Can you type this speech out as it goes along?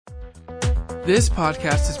This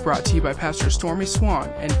podcast is brought to you by Pastor Stormy Swann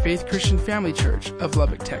and Faith Christian Family Church of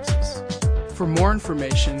Lubbock, Texas. For more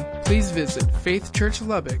information, please visit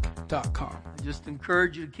faithchurchlubbock.com. I just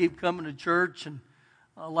encourage you to keep coming to church and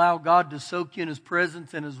allow God to soak you in His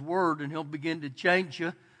presence and His Word, and He'll begin to change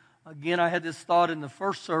you. Again, I had this thought in the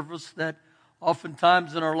first service that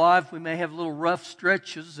oftentimes in our life we may have little rough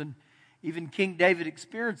stretches, and even King David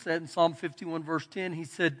experienced that in Psalm 51 verse 10. He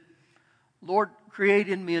said, Lord, create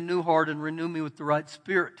in me a new heart and renew me with the right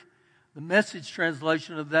spirit. The Message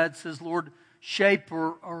translation of that says, Lord, shape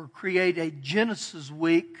or create a Genesis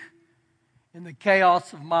week in the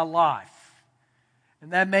chaos of my life.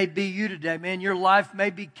 And that may be you today, man. Your life may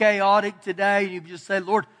be chaotic today, and you just say,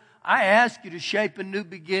 Lord, I ask you to shape a new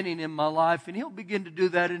beginning in my life, and He'll begin to do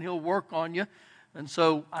that, and He'll work on you. And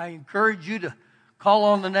so I encourage you to call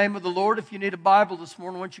on the name of the Lord. If you need a Bible this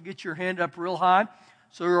morning, why don't you get your hand up real high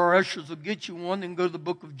so our ushers will get you one, then go to the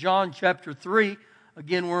book of John chapter 3.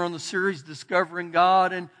 Again, we're on the series Discovering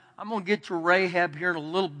God, and I'm going to get to Rahab here in a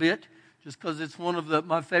little bit just because it's one of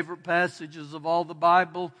my favorite passages of all the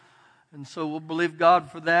Bible, and so we'll believe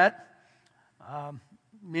God for that.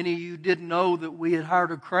 Many of you didn't know that we had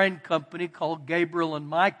hired a crane company called Gabriel and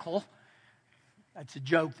Michael. That's a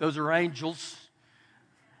joke. Those are angels.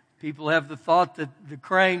 People have the thought that the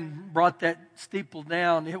crane brought that steeple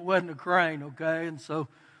down. It wasn't a crane, okay? And so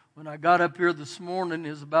when I got up here this morning,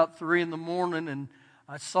 it was about 3 in the morning, and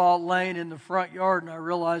I saw it laying in the front yard, and I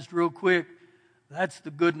realized real quick, that's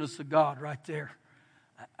the goodness of God right there.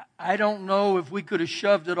 I don't know if we could have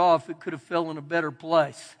shoved it off. It could have fell in a better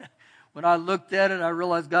place. When I looked at it, I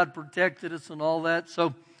realized God protected us and all that.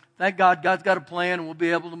 So thank God, God's got a plan, and we'll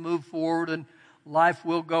be able to move forward, and life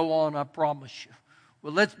will go on, I promise you.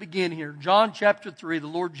 Well, let's begin here. John chapter 3, the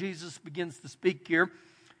Lord Jesus begins to speak here.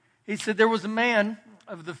 He said, there was a man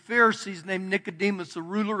of the Pharisees named Nicodemus, a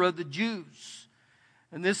ruler of the Jews.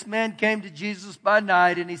 And this man came to Jesus by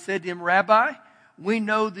night, and he said to him, Rabbi, we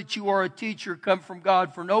know that you are a teacher come from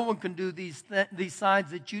God, for no one can do these signs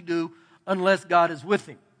that you do unless God is with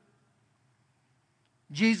him.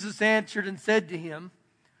 Jesus answered and said to him,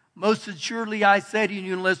 most assuredly I say to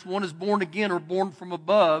you, unless one is born again or born from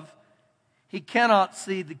above, he cannot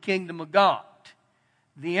see the kingdom of God.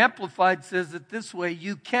 The Amplified says it this way,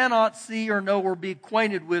 you cannot see or know or be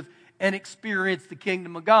acquainted with and experience the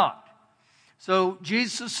kingdom of God. So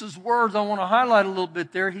Jesus' words I want to highlight a little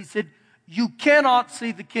bit there. He said, you cannot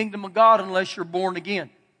see the kingdom of God unless you're born again.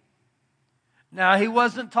 Now, he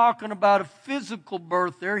wasn't talking about a physical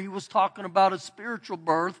birth there. He was talking about a spiritual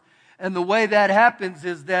birth. And the way that happens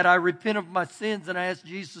is that I repent of my sins and I ask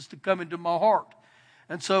Jesus to come into my heart.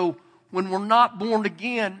 And so when we're not born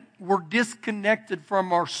again, we're disconnected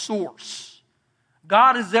from our source.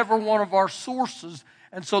 God is ever one of our sources.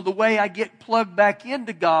 And so the way I get plugged back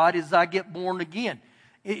into God is I get born again.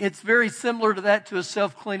 It's very similar to that, to a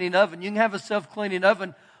self-cleaning oven. You can have a self-cleaning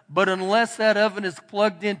oven, but unless that oven is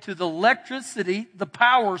plugged into the electricity, the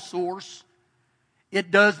power source,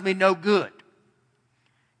 it does me no good.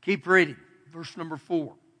 Keep reading. Verse number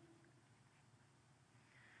 4.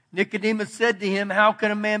 Nicodemus said to him, how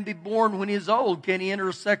can a man be born when he is old? Can he enter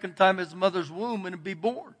a second time his mother's womb and be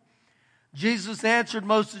born? Jesus answered,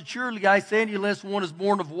 most assuredly I say to you, unless one is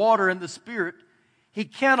born of water and the Spirit, he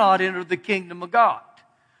cannot enter the kingdom of God.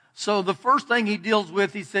 So the first thing he deals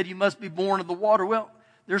with, he said, you must be born of the water. Well,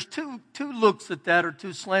 there's two looks at that, or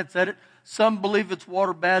two slants at it. Some believe it's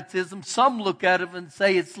water baptism. Some look at it and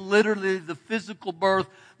say it's literally the physical birth,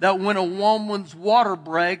 that when a woman's water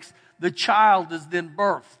breaks, the child is then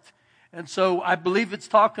birthed. And so I believe it's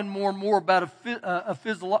talking more and more about a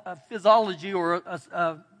physiology or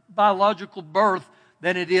a biological birth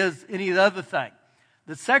than it is any other thing.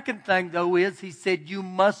 The second thing, though, is he said you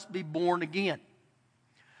must be born again.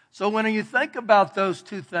 So when you think about those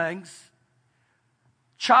two things,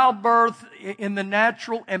 childbirth in the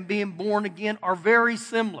natural and being born again are very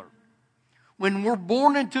similar. When we're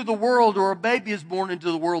born into the world, or a baby is born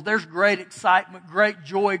into the world, there's great excitement, great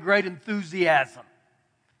joy, great enthusiasm.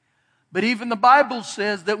 But even the Bible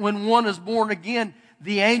says that when one is born again,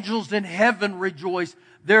 the angels in heaven rejoice.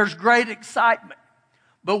 There's great excitement.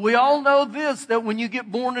 But we all know this, that when you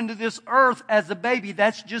get born into this earth as a baby,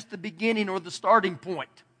 that's just the beginning or the starting point.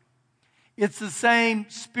 It's the same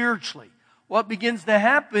spiritually. What begins to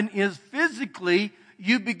happen is physically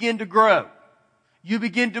you begin to grow. You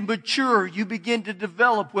begin to mature. You begin to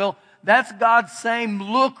develop. Well, that's God's same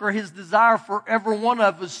look, or His desire for every one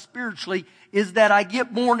of us spiritually, is that I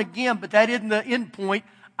get born again, but that isn't the end point.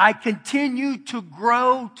 I continue to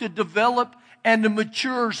grow, to develop, and to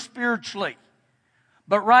mature spiritually.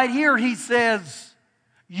 But right here he says,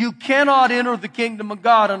 You cannot enter the kingdom of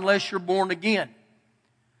God unless you're born again.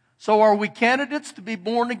 So are we candidates to be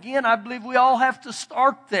born again? I believe we all have to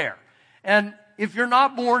start there. And if you're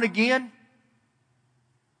not born again,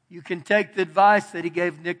 you can take the advice that he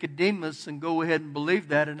gave Nicodemus and go ahead and believe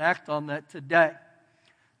that and act on that today.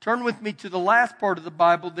 Turn with me to the last part of the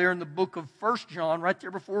Bible there in the book of 1 John, right there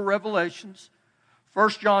before Revelations. 1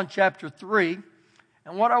 John chapter 3.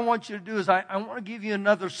 And what I want you to do is I want to give you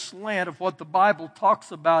another slant of what the Bible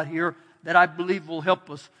talks about here that I believe will help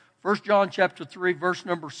us. 1 John chapter 3, verse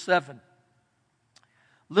number 7.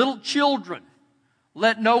 Little children,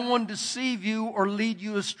 let no one deceive you or lead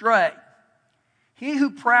you astray. He who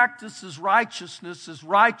practices righteousness is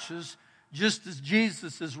righteous, just as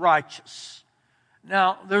Jesus is righteous.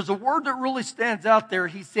 Now, there's a word that really stands out there.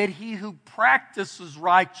 He said, he who practices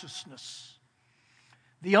righteousness.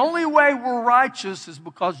 The only way we're righteous is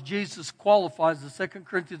because Jesus qualifies. The 2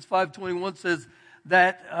 Corinthians 5:21 says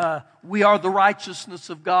that we are the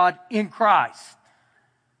righteousness of God in Christ.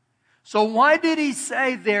 So why did he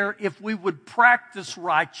say there if we would practice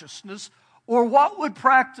righteousness? Or what would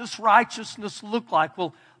practice righteousness look like?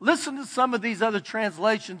 Well, listen to some of these other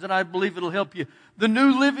translations and I believe it'll help you. The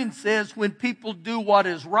New Living says when people do what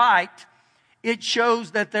is right, it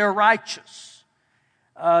shows that they're righteous.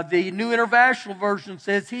 The New International Version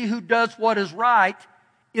says he who does what is right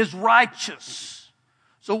is righteous.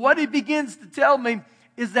 So what he begins to tell me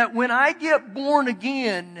is that when I get born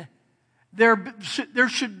again, there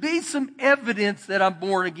should be some evidence that I'm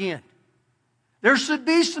born again. There should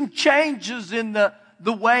be some changes in the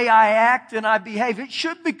way I act and I behave. It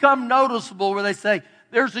should become noticeable where they say,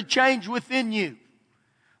 there's a change within you.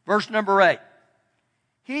 Verse number 8.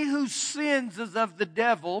 He who sins is of the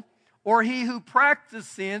devil, or he who practices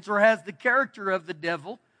sins or has the character of the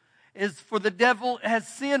devil, is for the devil has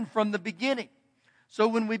sinned from the beginning. So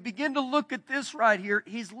when we begin to look at this right here,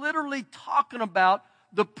 he's literally talking about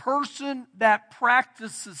the person that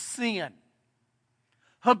practices sin.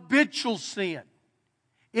 Habitual sin.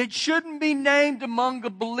 It shouldn't be named among a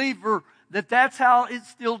believer that that's how it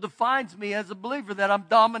still defines me as a believer, that I'm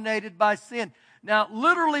dominated by sin. Now,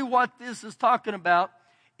 literally what this is talking about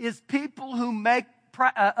is people who make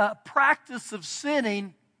a practice of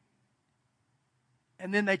sinning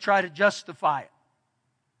and then they try to justify it.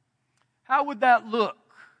 How would that look?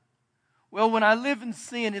 Well, when I live in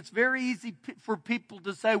sin, it's very easy for people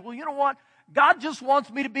to say, well, you know what? God just wants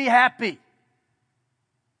me to be happy.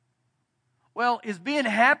 Well, is being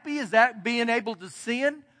happy, is that being able to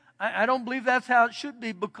sin? I don't believe that's how it should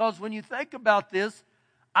be, because when you think about this,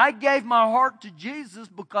 I gave my heart to Jesus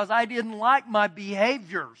because I didn't like my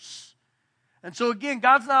behaviors. And so again,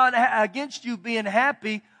 God's not against you being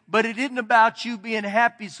happy, but it isn't about you being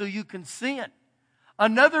happy so you can sin.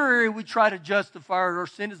 Another area we try to justify our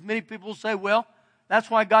sin is many people say, well,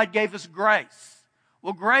 that's why God gave us grace.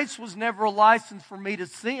 Well, grace was never a license for me to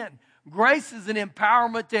sin. Grace is an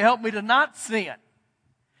empowerment to help me to not sin.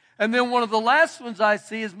 And then one of the last ones I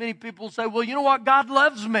see is many people say, well, you know what? God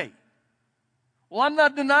loves me. Well, I'm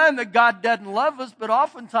not denying that God doesn't love us, but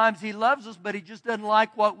oftentimes He loves us, but He just doesn't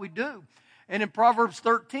like what we do. And in Proverbs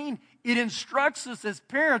 13, it instructs us as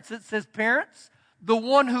parents. It says, parents, the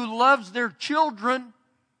one who loves their children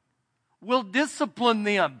will discipline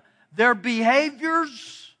them, their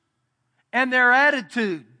behaviors and their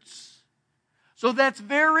attitudes. So that's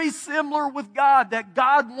very similar with God, that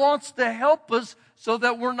God wants to help us so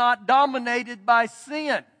that we're not dominated by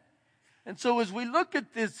sin. And so as we look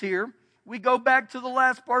at this here, we go back to the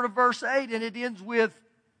last part of verse 8, and it ends with,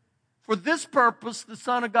 for this purpose the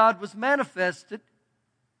Son of God was manifested,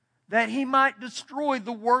 that He might destroy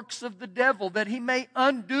the works of the devil, that He may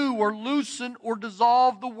undo or loosen or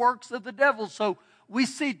dissolve the works of the devil. So we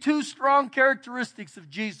see two strong characteristics of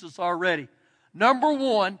Jesus already. Number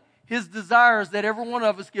one, His desire is that every one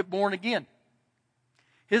of us get born again.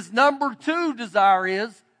 His number two desire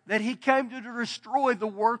is that He came to destroy the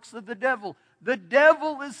works of the devil. The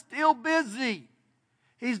devil is still busy.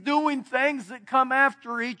 He's doing things that come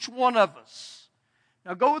after each one of us.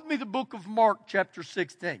 Now go with me to the book of Mark chapter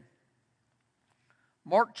 16.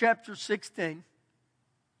 Mark chapter 16.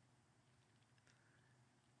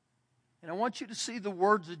 And I want you to see the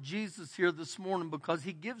words of Jesus here this morning, because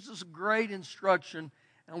He gives us great instruction.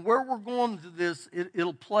 And where we're going to this,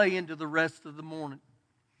 it'll play into the rest of the morning.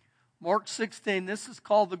 Mark 16, this is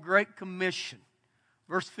called the Great Commission.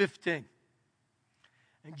 Verse 15.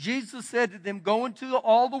 And Jesus said to them, go into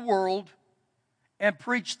all the world and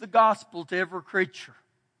preach the gospel to every creature.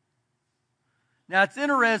 Now it's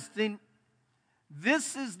interesting.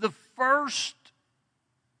 This is the first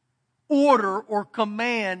order or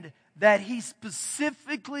command that He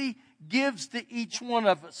specifically gives to each one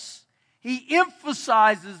of us. He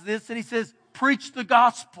emphasizes this and he says, preach the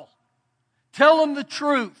gospel. Tell them the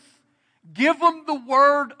truth. Give them the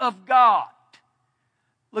word of God.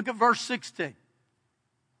 Look at verse 16.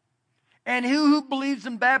 And he who believes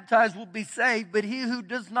and baptized will be saved, but he who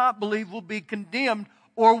does not believe will be condemned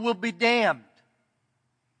or will be damned.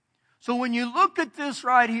 So when you look at this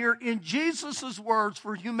right here, in Jesus' words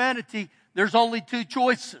for humanity, there's only two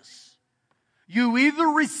choices. You either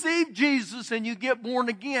receive Jesus and you get born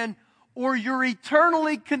again, or you're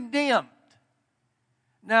eternally condemned.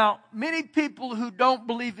 Now, many people who don't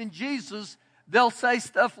believe in Jesus, they'll say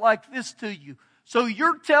stuff like this to you. So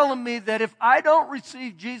you're telling me that if I don't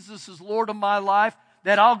receive Jesus as Lord of my life,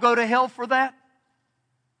 that I'll go to hell for that?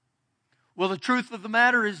 Well, the truth of the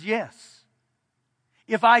matter is yes.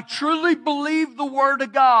 If I truly believe the Word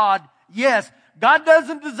of God, yes. God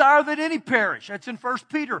doesn't desire that any perish. That's in 1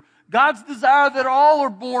 Peter. God's desire that all are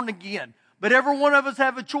born again. But every one of us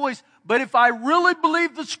have a choice. But if I really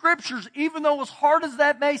believe the Scriptures, even though as hard as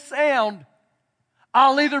that may sound,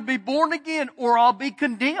 I'll either be born again or I'll be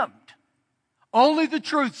condemned. Only the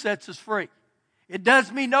truth sets us free. It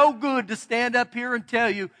does me no good to stand up here and tell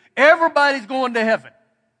you everybody's going to heaven.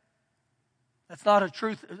 That's not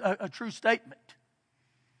a true statement.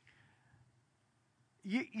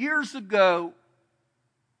 Years ago,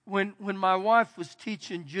 when my wife was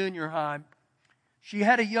teaching junior high, she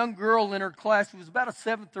had a young girl in her class who was about a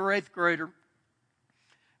 7th or 8th grader.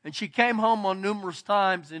 And she came home on numerous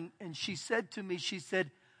times and she said to me, she said,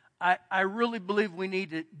 I really believe we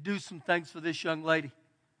need to do some things for this young lady.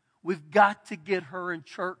 We've got to get her in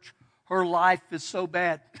church. Her life is so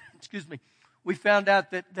bad. Excuse me. We found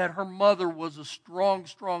out that her mother was a strong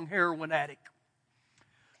heroin addict.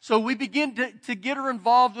 So we began to get her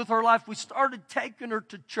involved with her life. We started taking her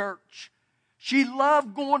to church. She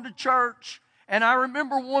loved going to church. And I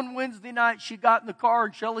remember one Wednesday night she got in the car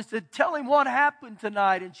and Shelley said, tell him what happened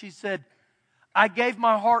tonight. And she said, I gave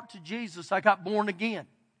my heart to Jesus. I got born again.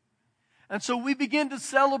 And so we began to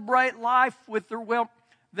celebrate life with her. Well,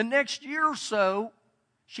 the next year or so,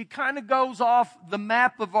 she kind of goes off the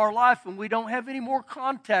map of our life and we don't have any more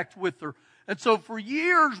contact with her. And so for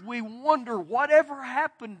years we wonder whatever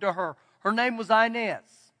happened to her. Her name was Inez.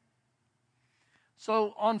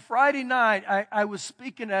 So on Friday night, I was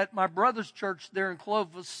speaking at my brother's church there in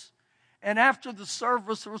Clovis. And after the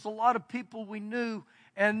service, there was a lot of people we knew.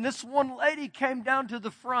 And this one lady came down to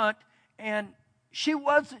the front and she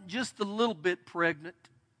wasn't just a little bit pregnant.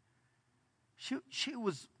 She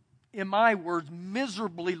was, in my words,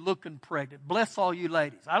 miserably looking pregnant. Bless all you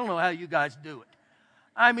ladies. I don't know how you guys do it.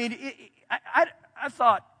 I mean, I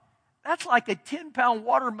thought, that's like a 10-pound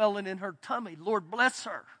watermelon in her tummy. Lord bless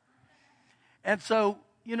her. And so,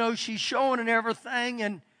 she's showing and everything.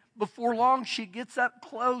 And before long, she gets up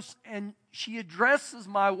close and she addresses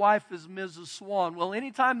my wife as Mrs. Swann. Well,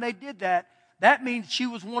 anytime they did that, that means she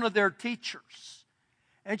was one of their teachers.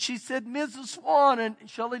 And she said, Mrs. Swann. And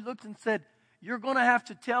Shelley looked and said, you're going to have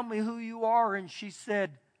to tell me who you are. And she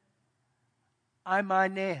said, I'm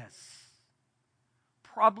Inez.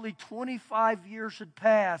 Probably 25 years had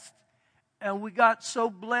passed. And we got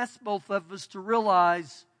so blessed, both of us, to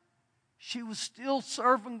realize she was still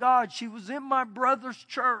serving God. She was in my brother's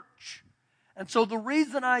church. And so the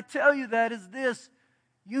reason I tell you that is this.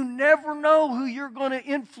 You never know who you're going to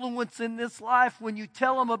influence in this life when you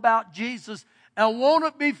tell them about Jesus. And won't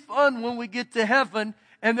it be fun when we get to heaven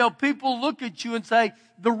and people look at you and say,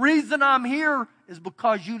 the reason I'm here is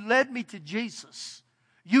because you led me to Jesus.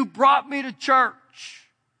 You brought me to church.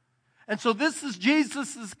 And so this is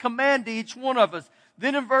Jesus' command to each one of us.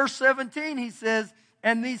 Then in verse 17 he says,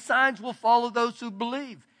 and these signs will follow those who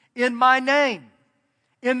believe. In my name,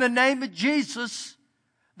 in the name of Jesus,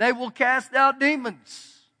 they will cast out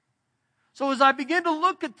demons. So as I begin to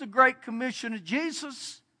look at the Great Commission of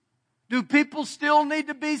Jesus, do people still need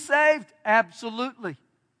to be saved? Absolutely.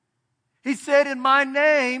 He said, in my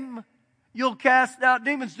name, you'll cast out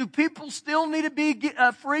demons. Do people still need to be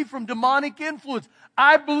free from demonic influence?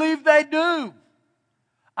 I believe they do.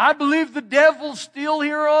 I believe the devil's still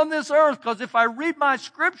here on this earth, because if I read my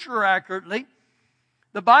scripture accurately,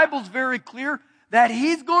 the Bible's very clear that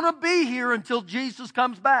he's going to be here until Jesus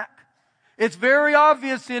comes back. It's very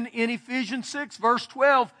obvious in Ephesians 6, verse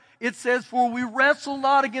 12. It says, for we wrestle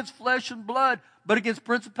not against flesh and blood, but against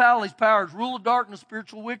principalities, powers, rule of darkness,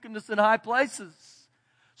 spiritual wickedness in high places.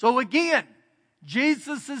 So again,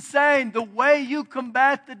 Jesus is saying the way you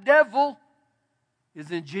combat the devil is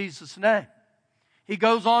in Jesus' name. He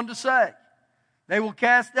goes on to say, they will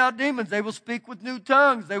cast out demons, they will speak with new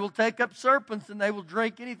tongues, they will take up serpents, and they will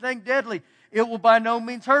drink anything deadly. It will by no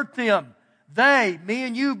means hurt them. They, me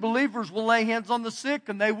and you, believers, will lay hands on the sick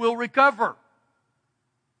and they will recover.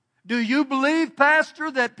 Do you believe,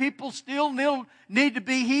 Pastor, that people still need to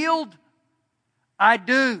be healed? I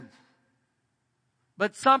do.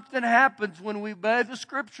 But something happens when we obey the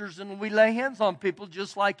Scriptures and we lay hands on people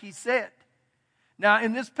just like He said. Now,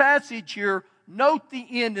 in this passage here, note the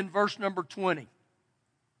end in verse number 20.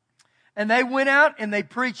 And they went out and they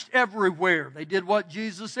preached everywhere. They did what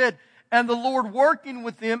Jesus said. And the Lord working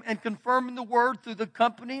with them and confirming the word through the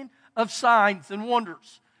accompanying of signs and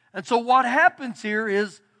wonders. And so what happens here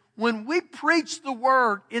is when we preach the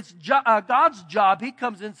word, it's God's job. He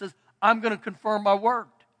comes in and says, I'm going to confirm my word.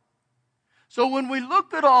 So when we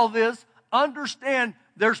look at all this, understand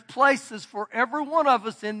there's places for every one of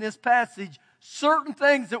us in this passage, certain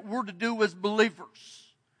things that we're to do as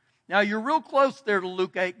believers. Now you're real close there to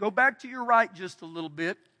Luke 8. Go back to your right just a little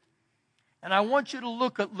bit. And I want you to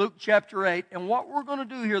look at Luke chapter 8. And what we're going to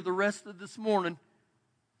do here the rest of this morning,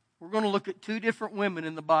 we're going to look at two different women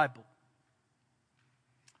in the Bible.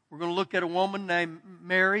 We're going to look at a woman named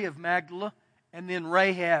Mary of Magdala and then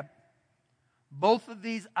Rahab. Both of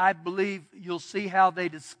these, I believe, you'll see how they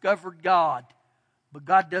discovered God. But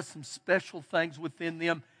God does some special things within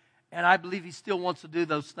them. And I believe He still wants to do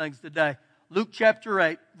those things today. Luke chapter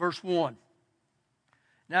 8, verse 1.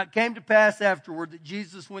 Now it came to pass afterward that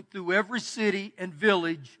Jesus went through every city and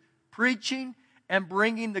village, preaching and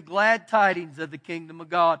bringing the glad tidings of the kingdom of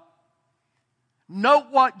God. Note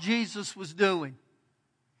what Jesus was doing.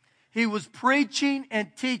 He was preaching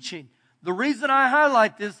and teaching. The reason I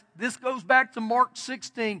highlight this goes back to Mark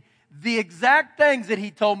 16, the exact things that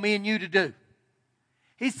He told me and you to do.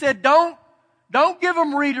 He said, don't give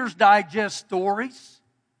them Reader's Digest stories.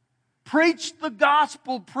 Preach the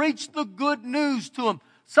gospel, preach the good news to them.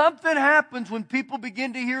 Something happens when people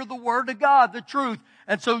begin to hear the word of God, the truth.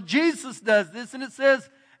 And so Jesus does this, and it says,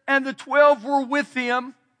 and the 12 were with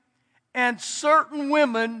Him, and certain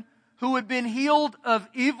women who had been healed of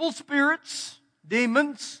evil spirits,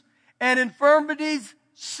 demons, and infirmities,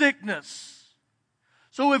 sickness.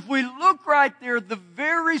 So if we look right there, the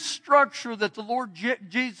very structure that the Lord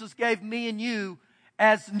Jesus gave me and you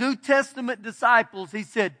as New Testament disciples, He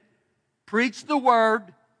said, preach the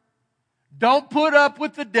word, don't put up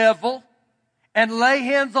with the devil, and lay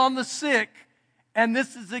hands on the sick. And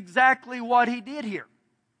this is exactly what He did here.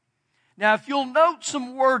 Now, if you'll note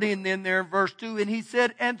some wording in there in verse 2, and He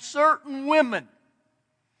said, and certain women.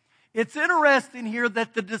 It's interesting here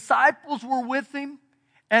that the disciples were with Him,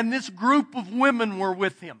 and this group of women were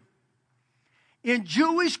with Him. In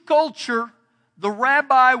Jewish culture, the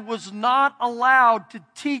rabbi was not allowed to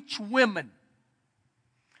teach women.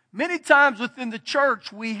 Many times within the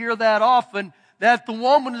church, we hear that often, that the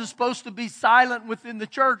woman is supposed to be silent within the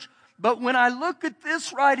church. But when I look at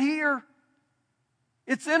this right here,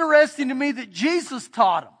 it's interesting to me that Jesus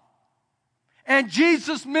taught them. And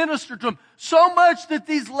Jesus ministered to them. So much that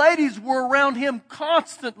these ladies were around Him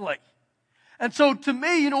constantly. And so to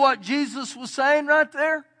me, you know what Jesus was saying right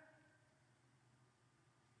there?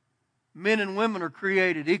 Men and women are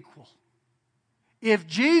created equal. If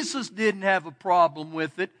Jesus didn't have a problem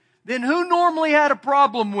with it, then who normally had a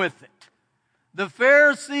problem with it? The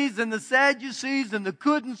Pharisees and the Sadducees and the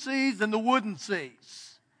couldn't sees and the wouldn't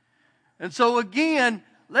sees. And so again,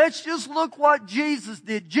 let's just look what Jesus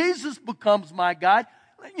did. Jesus becomes my guide.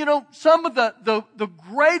 You know, some of the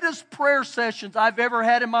greatest prayer sessions I've ever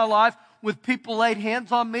had in my life with people laid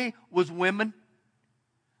hands on me was women.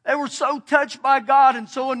 They were so touched by God and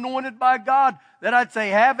so anointed by God that I'd say,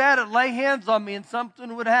 have at it, lay hands on me, and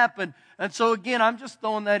something would happen. And so again, I'm just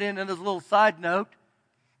throwing that in as a little side note.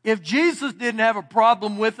 If Jesus didn't have a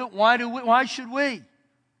problem with it, why should we?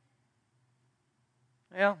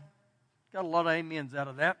 Well, got a lot of amens out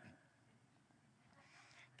of that.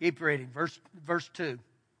 Keep reading, verse 2.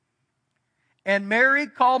 And Mary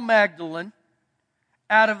called Magdalene,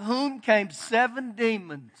 out of whom came 7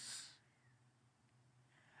 demons.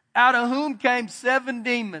 Out of whom came 7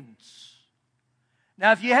 demons.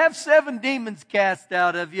 Now, if you have 7 demons cast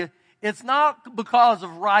out of you, it's not because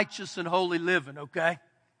of righteous and holy living, okay?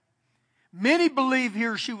 Many believe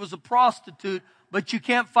here she was a prostitute, but you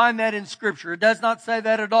can't find that in Scripture. It does not say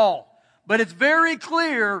that at all. But it's very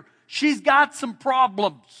clear she's got some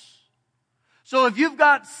problems. So if you've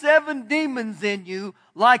got 7 demons in you,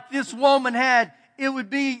 like this woman had, it would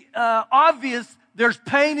be obvious there's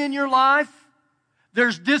pain in your life,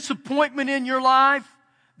 there's disappointment in your life,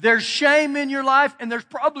 there's shame in your life, and there's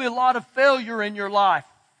probably a lot of failure in your life.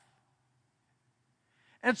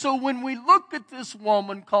 And so when we look at this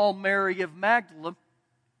woman called Mary of Magdala,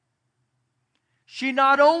 she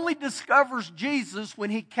not only discovers Jesus when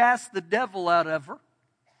He casts the devil out of her,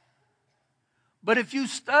 But if you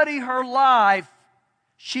study her life,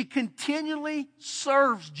 she continually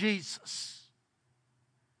serves Jesus.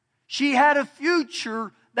 She had a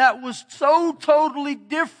future that was so totally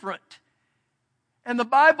different. And the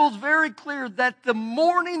Bible's very clear that the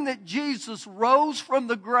morning that Jesus rose from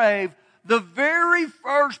the grave, the very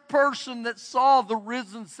first person that saw the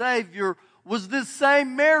risen Savior was this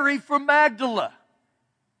same Mary from Magdala.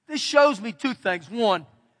 This shows me two things. One,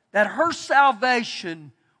 that her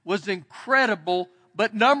salvation was incredible.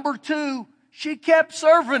 But number two, she kept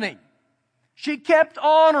serving Him. She kept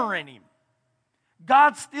honoring Him.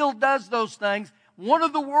 God still does those things. One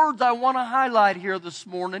of the words I want to highlight here this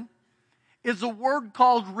morning is a word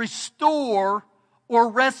called restore or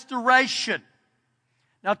restoration.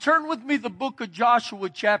 Now turn with me to the book of Joshua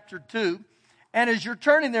chapter 2. And as you're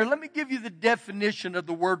turning there, let me give you the definition of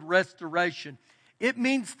the word restoration. It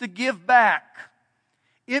means to give back.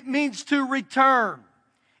 It means to return.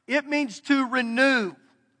 It means to renew.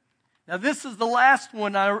 Now this is the last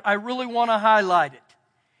one I really want to highlight it.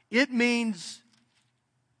 It means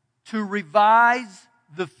to revise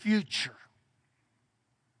the future.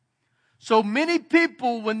 So many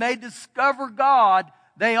people, when they discover God,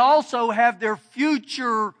 they also have their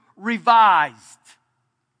future revised.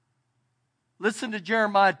 Listen to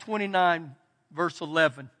Jeremiah 29, verse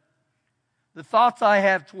 11. The thoughts I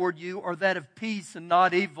have toward you are that of peace and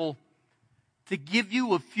not evil, to give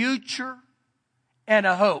you a future and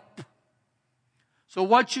a hope. So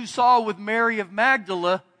what you saw with Mary of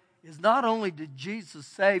Magdala is not only did Jesus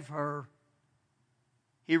save her,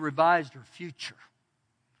 He revised her future.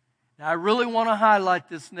 Now I really want to highlight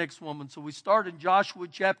this next woman. So we start in Joshua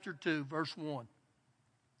chapter 2, verse 1.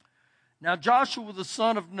 Now Joshua the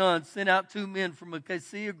son of Nun sent out 2 men from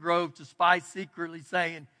Acacia Grove to spy secretly,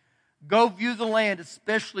 saying, "Go view the land,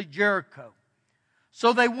 especially Jericho."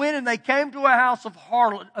 So they went and they came to a house of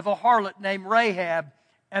a harlot named Rahab,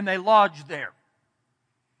 and they lodged there.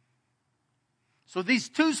 So these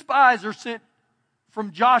 2 spies are sent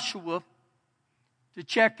from Joshua to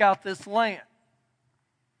check out this land.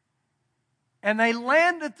 And they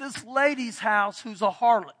land at this lady's house who's a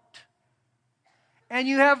harlot. And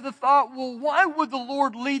you have the thought, well, why would the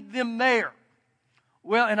Lord lead them there?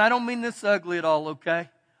 Well, and I don't mean this ugly at all, okay?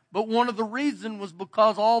 But one of the reasons was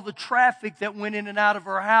because all the traffic that went in and out of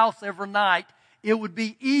her house every night, it would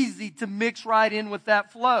be easy to mix right in with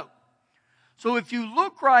that flow. So if you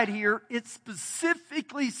look right here, it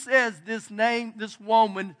specifically says this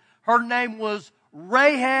woman, her name was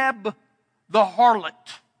Rahab the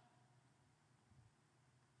harlot.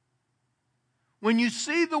 When you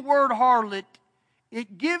see the word harlot,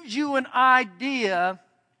 it gives you an idea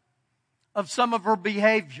of some of her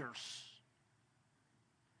behaviors.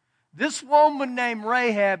 This woman named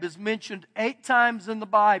Rahab is mentioned 8 times in the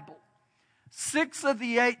Bible. 6 of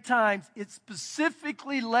the 8 times, it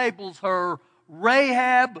specifically labels her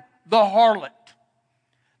Rahab the harlot.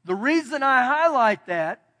 The reason I highlight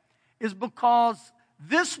that is because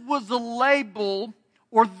this was a label,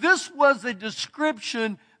 or this was a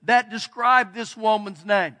description that described this woman's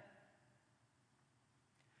name.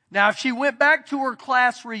 Now, if she went back to her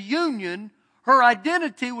class reunion, her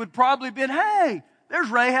identity would probably have been, hey, there's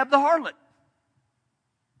Rahab the harlot.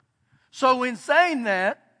 So in saying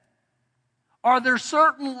that, are there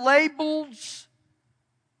certain labels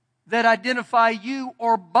that identify you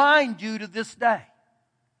or bind you to this day?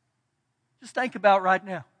 Just think about right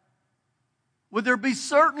now. Would there be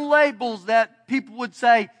certain labels that people would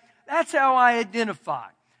say, that's how I identify?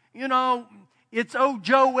 You know, it's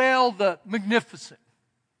Joel the Magnificent,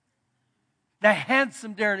 the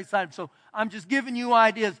handsome, daring, exciting. So I'm just giving you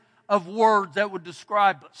ideas of words that would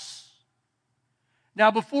describe us.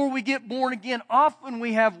 Now, before we get born again, often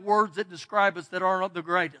we have words that describe us that aren't the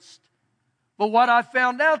greatest. But what I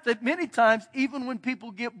found out that many times, even when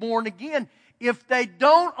people get born again, if they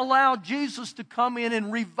don't allow Jesus to come in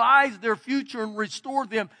and revise their future and restore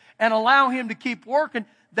them and allow Him to keep working,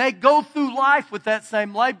 they go through life with that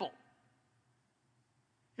same label.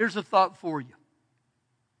 Here's a thought for you.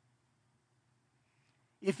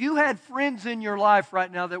 If you had friends in your life right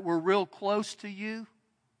now that were real close to you,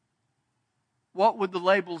 what would the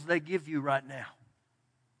labels they give you right now?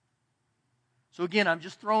 So again, I'm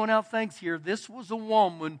just throwing out things here. This was a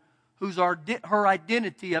woman whose her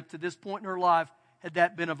identity up to this point in her life had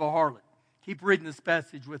that been of a harlot. Keep reading this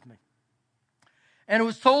passage with me. And it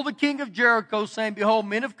was told the king of Jericho, saying, "Behold,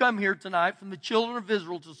 men have come here tonight from the children of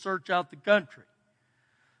Israel to search out the country."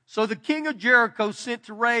 So the king of Jericho sent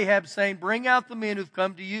to Rahab, saying, "Bring out the men who have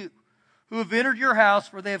come to you, who have entered your house,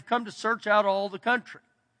 for they have come to search out all the country."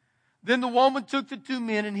 Then the woman took the 2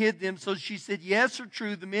 men and hid them. So she said, "Yes, or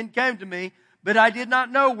true, the men came to me, but I did not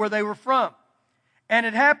know where they were from." And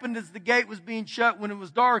it happened as the gate was being shut when it was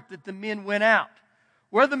dark that the men went out.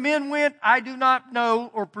 Where the men went, I do not know,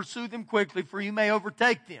 or pursue them quickly, for you may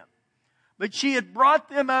overtake them. But she had brought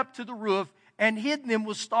them up to the roof and hidden them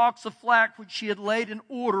with stalks of flax which she had laid in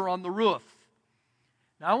order on the roof.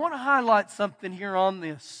 Now I want to highlight something here on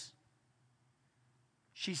this.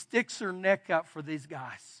 She sticks her neck out for these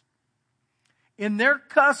guys. In their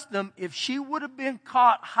custom, if she would have been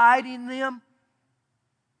caught hiding them,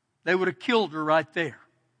 they would have killed her right there.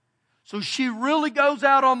 So she really goes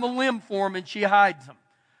out on the limb for them and she hides them.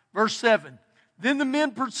 Verse 7. Then the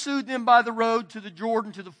men pursued them by the road to the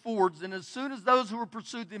Jordan to the fords. And as soon as those who were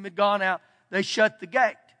pursued them had gone out, they shut the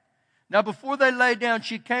gate. Now before they lay down,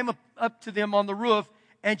 she came up to them on the roof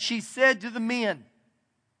and she said to the men,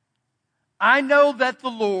 I know that the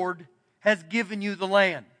Lord has given you the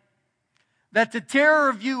land, that the terror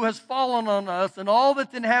of you has fallen on us, and all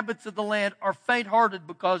that the inhabitants of the land are faint-hearted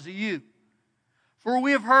because of you. For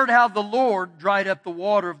we have heard how the Lord dried up the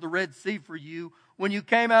water of the Red Sea for you when you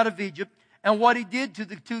came out of Egypt, and what he did to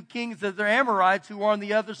the two kings of the Amorites who are on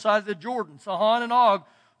the other side of the Jordan, Sihon and Og,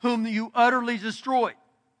 whom you utterly destroyed.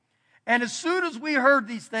 And as soon as we heard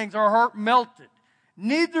these things, our heart melted.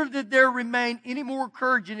 Neither did there remain any more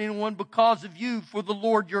courage in anyone because of you, for the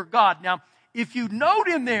Lord your God. Now, if you note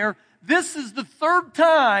in there, this is the third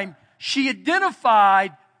time she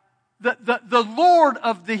identified the Lord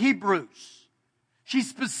of the Hebrews. She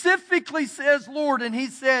specifically says Lord, and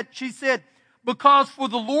she said, because for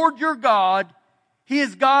the Lord your God, he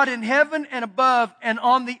is God in heaven and above and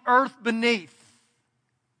on the earth beneath.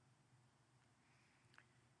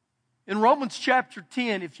 In Romans chapter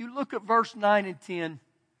 10, if you look at verse 9 and 10,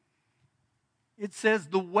 it says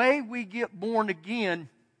the way we get born again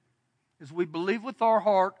is we believe with our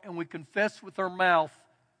heart and we confess with our mouth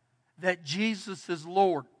that Jesus is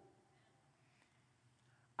Lord.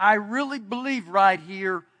 I really believe right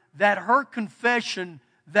here that her confession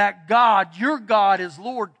that God, your God, is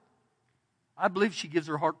Lord, I believe she gives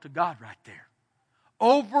her heart to God right there.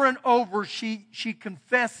 Over and over she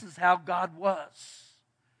confesses how God was.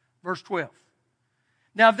 Verse 12.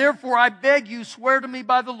 Now therefore I beg you, swear to me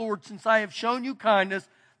by the Lord, since I have shown you kindness,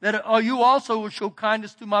 that you also will show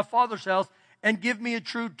kindness to my father's house and give me a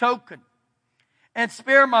true token. And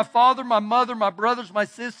spare my father, my mother, my brothers, my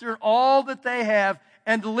sister, and all that they have,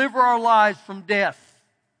 and deliver our lives from death.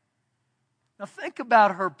 Now think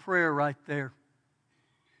about her prayer right there.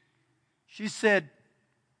 She said,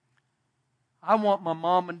 I want my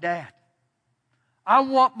mom and dad. I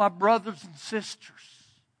want my brothers and sisters.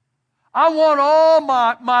 I want all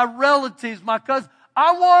my relatives, my cousins.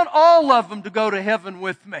 I want all of them to go to heaven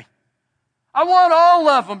with me. I want all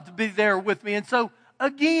of them to be there with me. And so,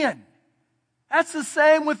 again, that's the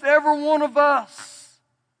same with every one of us.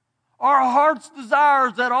 Our heart's desire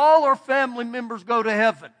is that all our family members go to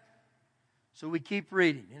heaven. So we keep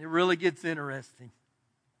reading, and it really gets interesting.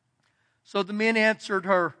 So the men answered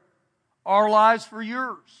her, our lives for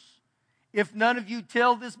yours. If none of you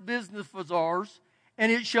tell this business was ours,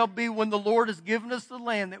 and it shall be when the Lord has given us the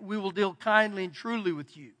land that we will deal kindly and truly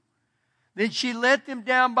with you. Then she let them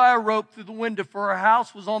down by a rope through the window, for her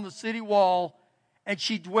house was on the city wall, and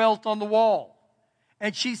she dwelt on the wall.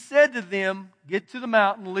 And she said to them, get to the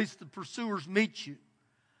mountain, lest the pursuers meet you.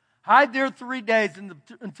 Hide there 3 days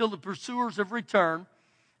until the pursuers have returned.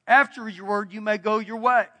 Afterward you may go your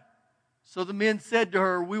way. So the men said to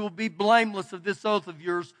her, we will be blameless of this oath of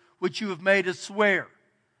yours, which you have made us swear,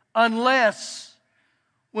 unless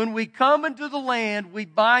when we come into the land, we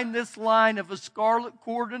bind this line of a scarlet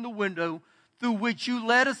cord in the window through which you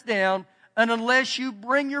let us down, and unless you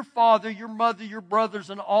bring your father, your mother, your brothers,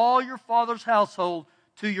 and all your father's household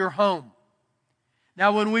to your home.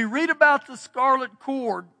 Now, when we read about the scarlet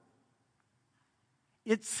cord,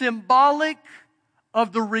 it's symbolic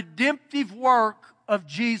of the redemptive work of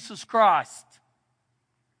Jesus Christ.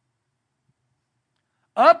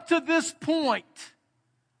 Up to this point,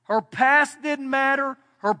 her past didn't matter.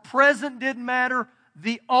 Her present didn't matter.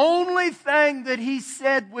 The only thing that he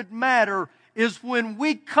said would matter is when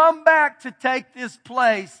we come back to take this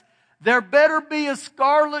place, there better be a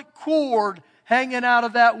scarlet cord hanging out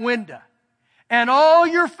of that window. And all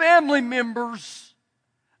your family members,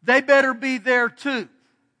 they better be there too.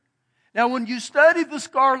 Now when you study the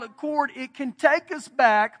scarlet cord, it can take us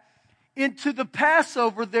back into the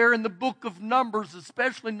Passover there in the book of Numbers,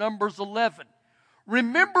 especially Numbers 11.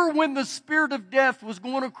 Remember when the spirit of death was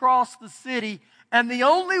going across the city, and the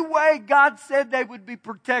only way God said they would be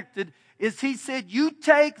protected is he said, you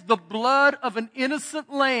take the blood of an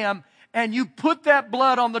innocent lamb and you put that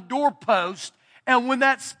blood on the doorpost, and when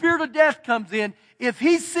that spirit of death comes in, if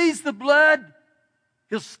he sees the blood,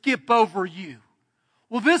 he'll skip over you.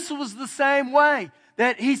 Well, this was the same way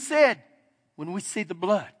that he said, when we see the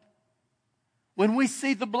blood, when we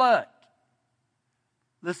see the blood,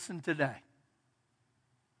 listen today.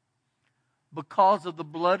 Because of the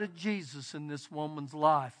blood of Jesus in this woman's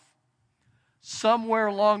life, somewhere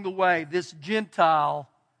along the way, this Gentile,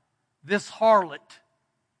 this harlot,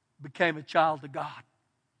 became a child of God.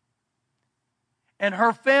 And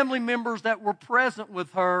her family members that were present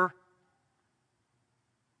with her,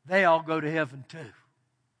 they all go to heaven too.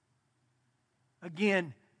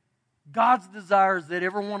 Again, God's desire is that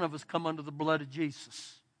every one of us come under the blood of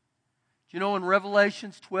Jesus. Do you know in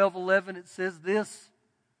Revelations 12:11 it says this?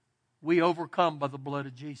 We overcome by the blood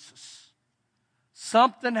of Jesus.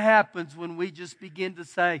 Something happens when we just begin to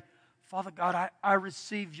say, Father God, I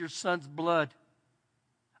receive your Son's blood.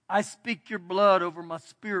 I speak your blood over my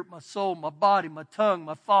spirit, my soul, my body, my tongue,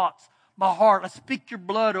 my thoughts, my heart. I speak your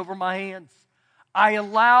blood over my hands. I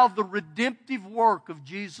allow the redemptive work of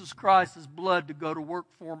Jesus Christ's blood to go to work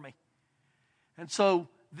for me. And so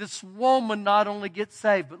this woman not only gets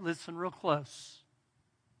saved, but listen real close.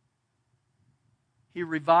 He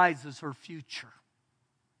revises her future.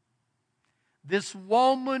 This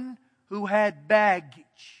woman who had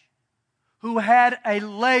baggage, who had a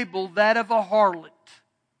label, that of a harlot,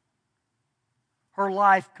 her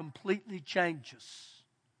life completely changes.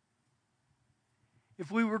 If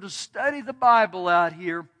we were to study the Bible out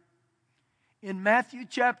here, in Matthew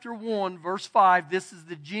chapter 1, verse 5, this is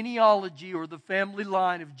the genealogy or the family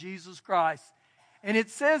line of Jesus Christ. And it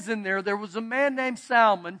says in there was a man named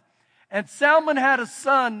Salmon, and Salmon had a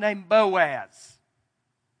son named Boaz.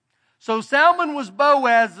 So Salmon was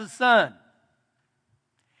Boaz's son.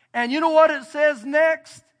 And you know what it says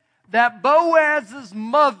next? That Boaz's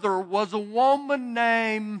mother was a woman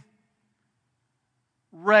named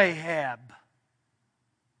Rahab.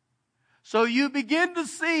 So you begin to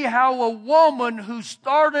see how a woman who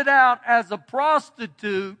started out as a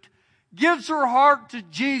prostitute gives her heart to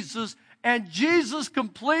Jesus, and Jesus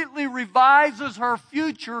completely revises her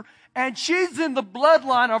future, and she's in the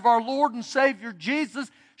bloodline of our Lord and Savior Jesus.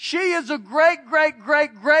 She is a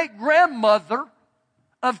great-great-great-great-grandmother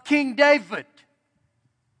of King David.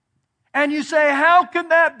 And you say, how can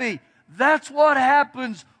that be? That's what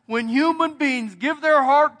happens when human beings give their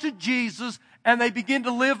heart to Jesus and they begin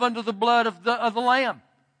to live under the blood of the Lamb.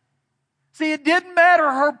 See, it didn't matter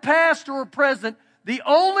her past or her present. The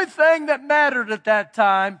only thing that mattered at that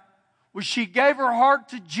time was she gave her heart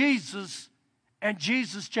to Jesus, and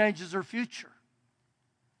Jesus changes her future.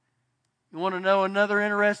 You want to know another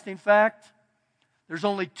interesting fact? There's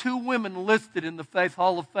only 2 women listed in the Faith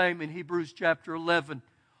Hall of Fame in Hebrews chapter 11.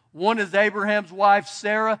 One is Abraham's wife,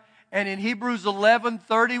 Sarah, and in Hebrews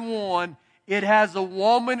 11:31, it has a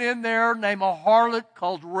woman in there named a harlot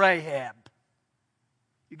called Rahab.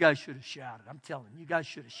 You guys should have shouted. I'm telling you, you guys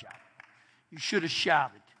should have shouted. You should have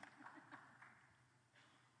shouted.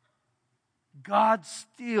 God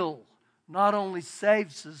still not only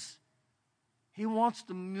saves us, He wants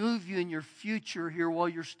to move you in your future here while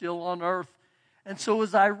you're still on earth. And so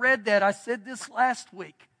as I read that, I said this last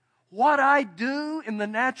week. What I do in the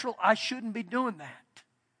natural, I shouldn't be doing that.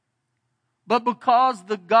 But because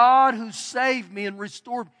the God who saved me and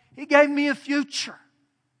restored me, He gave me a future.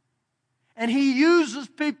 And He uses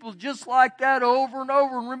people just like that over and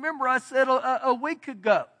over. And remember, I said a week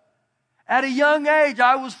ago, at a young age,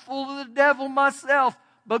 I was full of the devil myself.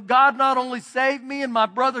 But God not only saved me and my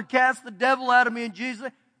brother cast the devil out of me in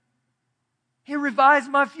Jesus, He revised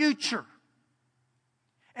my future.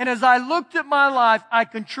 And as I looked at my life, I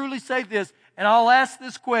can truly say this, and I'll ask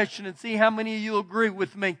this question and see how many of you agree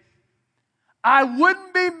with me. I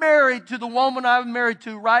wouldn't be married to the woman I'm married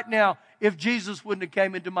to right now if Jesus wouldn't have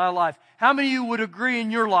came into my life. How many of you would agree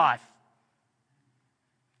in your life?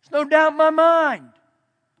 There's no doubt in my mind.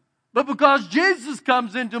 But because Jesus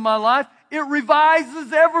comes into my life, it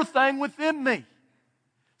revises everything within me.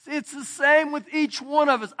 See, it's the same with each one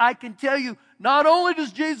of us. I can tell you, not only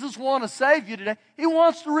does Jesus want to save you today, He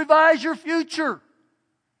wants to revise your future.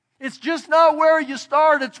 It's just not where you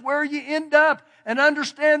start, it's where you end up. And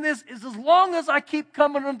understand this, is as long as I keep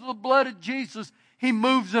coming under the blood of Jesus, He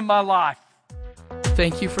moves in my life.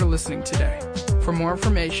 Thank you for listening today. For more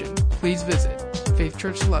information, please visit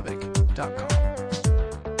faithchurchlubbock.com.